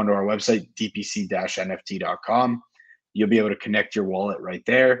 you go onto our website, dpc-nft.com. You'll be able to connect your wallet right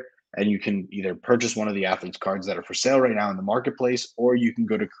there, and you can either purchase one of the athletes' cards that are for sale right now in the marketplace, or you can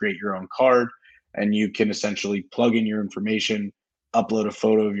go to create your own card, and you can essentially plug in your information, upload a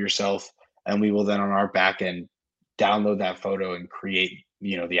photo of yourself, and we will then on our back end download that photo and create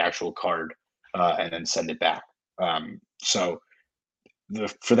the actual card and then send it back.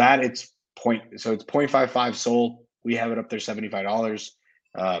 For that, it's 0.55 Sol. We have it up there $75.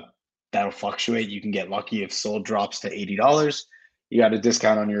 That'll fluctuate. You can get lucky if Sol drops to $80. You got a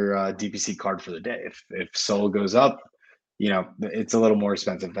discount on your DPC card for the day. If Sol goes up, it's a little more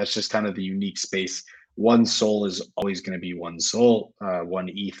expensive. That's just kind of the unique space. One Sol is always going to be one Sol. One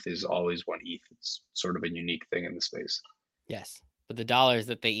ETH is always one ETH. It's sort of a unique thing in the space. Yes, but the dollars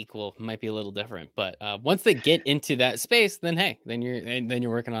that they equal might be a little different. But once they get into that space, then you're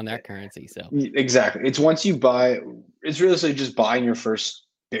working on that currency. So exactly, it's once you buy. It's really just buying your first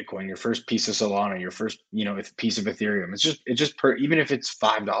Bitcoin, your first piece of Solana, your first piece of Ethereum. It's just even if it's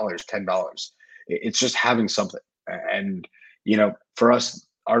 $5, $10, it's just having something. And for us,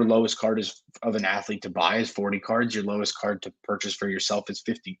 our lowest card of an athlete to buy is 40 cards. Your lowest card to purchase for yourself is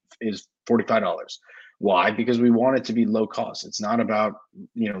 $45. Why? Because we want it to be low cost. It's not about,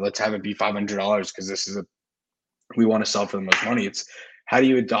 let's have it be $500 because we want to sell for the most money. It's how do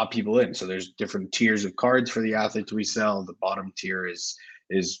you adopt people in? So there's different tiers of cards for the athletes we sell. The bottom tier is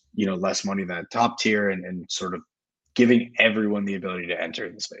less money than the top tier, and sort of giving everyone the ability to enter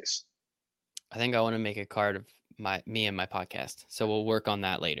in the space. I think I want to make a card of me and my podcast, so we'll work on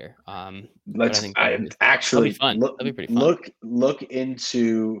that later. That'll be fun. That'll be pretty fun. Look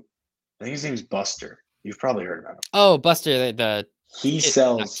into, I think his name's Buster. You've probably heard about him. Oh, Buster, he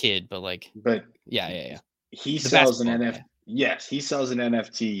sells, not kid, but yeah. He sells an NFT. Yes, he sells an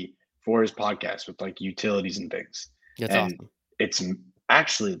NFT for his podcast with utilities and things. That's awesome. it's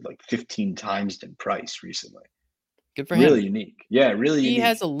actually like 15 times in price recently. Good for him. Really unique. Yeah, really He unique.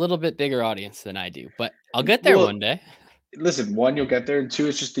 has a little bit bigger audience than I do, but I'll get there Well, one day. listen, one, you'll get there, and two,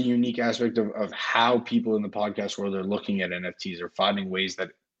 it's just the unique aspect of how people in the podcast world are looking at NFTs or finding ways that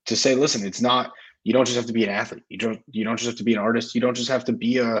to say, listen, it's not, you don't just have to be an athlete. You don't just have to be an artist. You don't just have to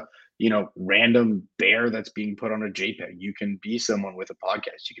be a, random bear that's being put on a JPEG. You can be someone with a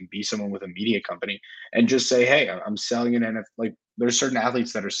podcast. You can be someone with a media company and just say, hey, I'm selling an NFT. Like there's certain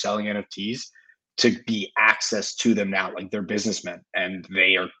athletes that are selling NFTs to be access to them now. Like they're businessmen and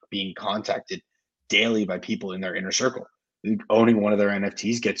they are being contacted daily by people in their inner circle. Owning one of their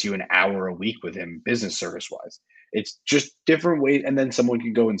NFTs gets you an hour a week with him business service wise. It's just different ways. And then someone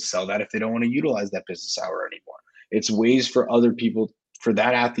can go and sell that if they don't want to utilize that business hour anymore. It's ways for other people, for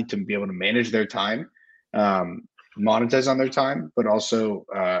that athlete to be able to manage their time, um, monetize on their time, but also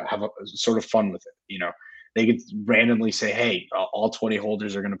have a sort of fun with it. They could randomly say, hey, all 20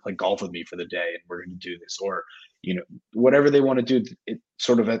 holders are going to play golf with me for the day and we're going to do this. Or, whatever they want to do, it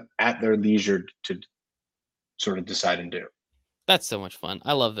sort of at their leisure to sort of decide and do. That's so much fun.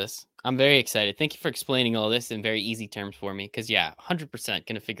 I love this. I'm very excited. Thank you for explaining all this in very easy terms for me. Because 100%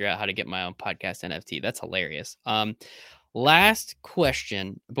 gonna figure out how to get my own podcast NFT. That's hilarious. Last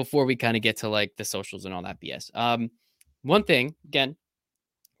question before we kind of get to like the socials and all that BS. One thing again,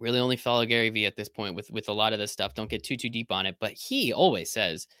 really only follow Gary Vee at this point with a lot of this stuff. Don't get too deep on it, but he always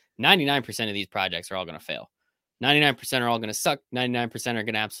says 99% of these projects are all gonna fail. 99% are all gonna suck. 99% are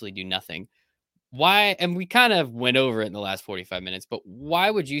gonna absolutely do nothing. Why, and we kind of went over it in the last 45 minutes, but why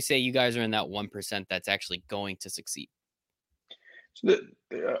would you say you guys are in that 1% that's actually going to succeed? So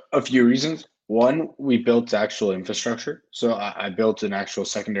a few reasons. One, we built actual infrastructure. So I built an actual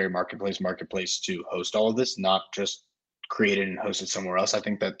secondary marketplace to host all of this, not just create it and host it somewhere else. I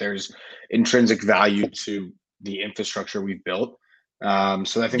think that there's intrinsic value to the infrastructure we've built. So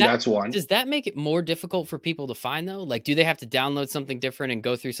I think That that's one. does that make it more difficult for people to find though? Like, do they have to download something different and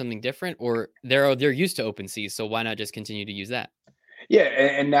go through something different, or they're used to OpenSea, so why not just continue to use that? Yeah,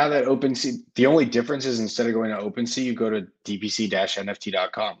 and now that OpenSea, the only difference is instead of going to OpenSea, you go to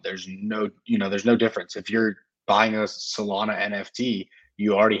dpc-nft.com. There's no difference. If you're buying a Solana NFT,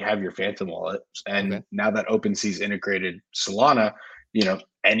 you already have your Phantom wallet. Okay. And now that OpenSea's integrated Solana,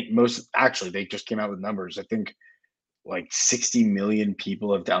 and most actually they just came out with numbers. I think like 60 million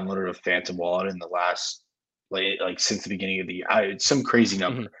people have downloaded a Phantom wallet in the last like since the beginning of the year. It's some crazy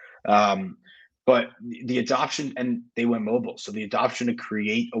number. Mhm. Um, but the adoption, and they went mobile. So the adoption to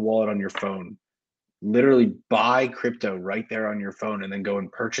create a wallet on your phone, literally buy crypto right there on your phone and then go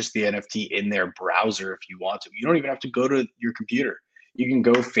and purchase the NFT in their browser if you want to. You don't even have to go to your computer. You can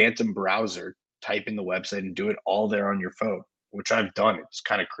go Phantom browser, type in the website and do it all there on your phone, which I've done. It's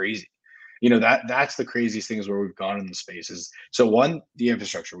kind of crazy. That's the craziest things where we've gone in the spaces. So one, the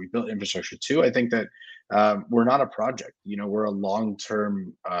infrastructure. We built infrastructure. Two, I think that we're not a project. We're a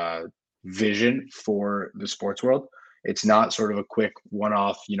long-term vision for the sports world. It's not sort of a quick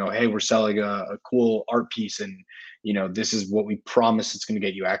one-off. Hey, we're selling a cool art piece, and this is what we promise it's going to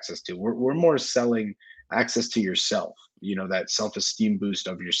get you access to. We're more selling access to yourself. That self-esteem boost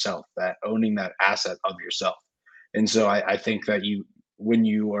of yourself, that owning that asset of yourself. And so I think that when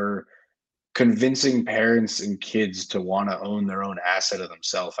you are convincing parents and kids to want to own their own asset of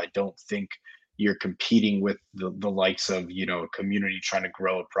themselves, I don't think you're competing with the likes of a community trying to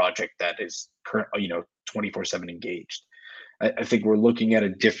grow a project that is current 24/7 engaged. I think we're looking at a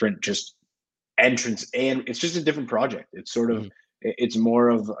different just entrance, and it's just a different project. It's sort of Mhm. it's more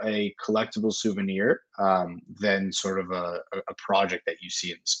of a collectible souvenir than sort of a project that you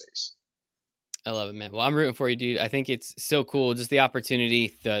see in the space. I love it, man. Well, I'm rooting for you, dude. I think it's so cool. Just the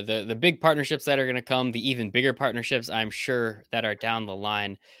opportunity, the big partnerships that are going to come, the even bigger partnerships I'm sure that are down the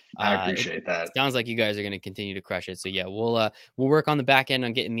line. I It appreciate that. sounds like you guys are going to continue to crush it. So yeah, we'll work on the back end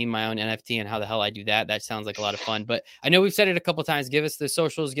on getting me my own NFT and how the hell I do that. That sounds like a lot of fun. But I know we've said it a couple times. Give us the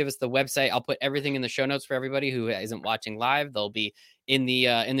socials, give us the website. I'll put everything in the show notes for everybody who isn't watching live. They'll be in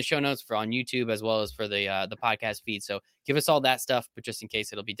the show notes for on YouTube as well as for the podcast feed. So give us all that stuff, but just in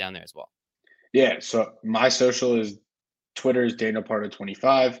case it'll be down there as well. Yeah. So my social is Twitter is Daniel Pardo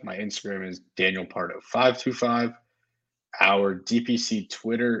 25. My Instagram is Daniel Pardo 525. Our DPC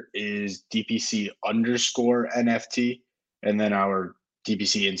Twitter is DPC underscore NFT. And then our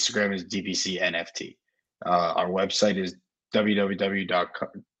DPC Instagram is DPC NFT. Our website is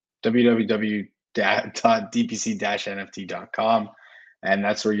www.dpc-nft.com. And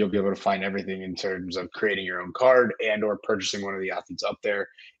that's where you'll be able to find everything in terms of creating your own card and or purchasing one of the athletes up there.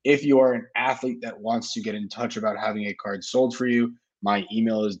 If you are an athlete that wants to get in touch about having a card sold for you, My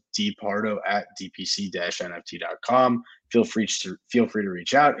email is dpardo@dpc-nft.com. Feel free to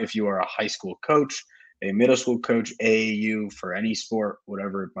reach out if you are a high school coach, a middle school coach, AAU, for any sport,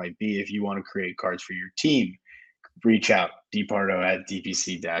 whatever it might be. If you want to create cards for your team, reach out,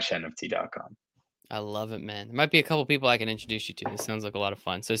 dpardo@dpc-nft.com. I love it, man. There might be a couple people I can introduce you to. This sounds like a lot of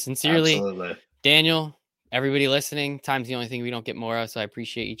fun. So sincerely, Absolutely. Daniel, everybody listening, time's the only thing we don't get more of. So I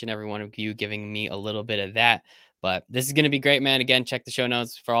appreciate each and every one of you giving me a little bit of that. But this is going to be great, man. Again, check the show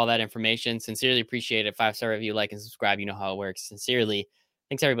notes for all that information. Sincerely appreciate it. 5-star review, like, and subscribe. You know how it works. Sincerely.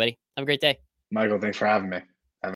 Thanks, everybody. Have a great day. Michael, thanks for having me.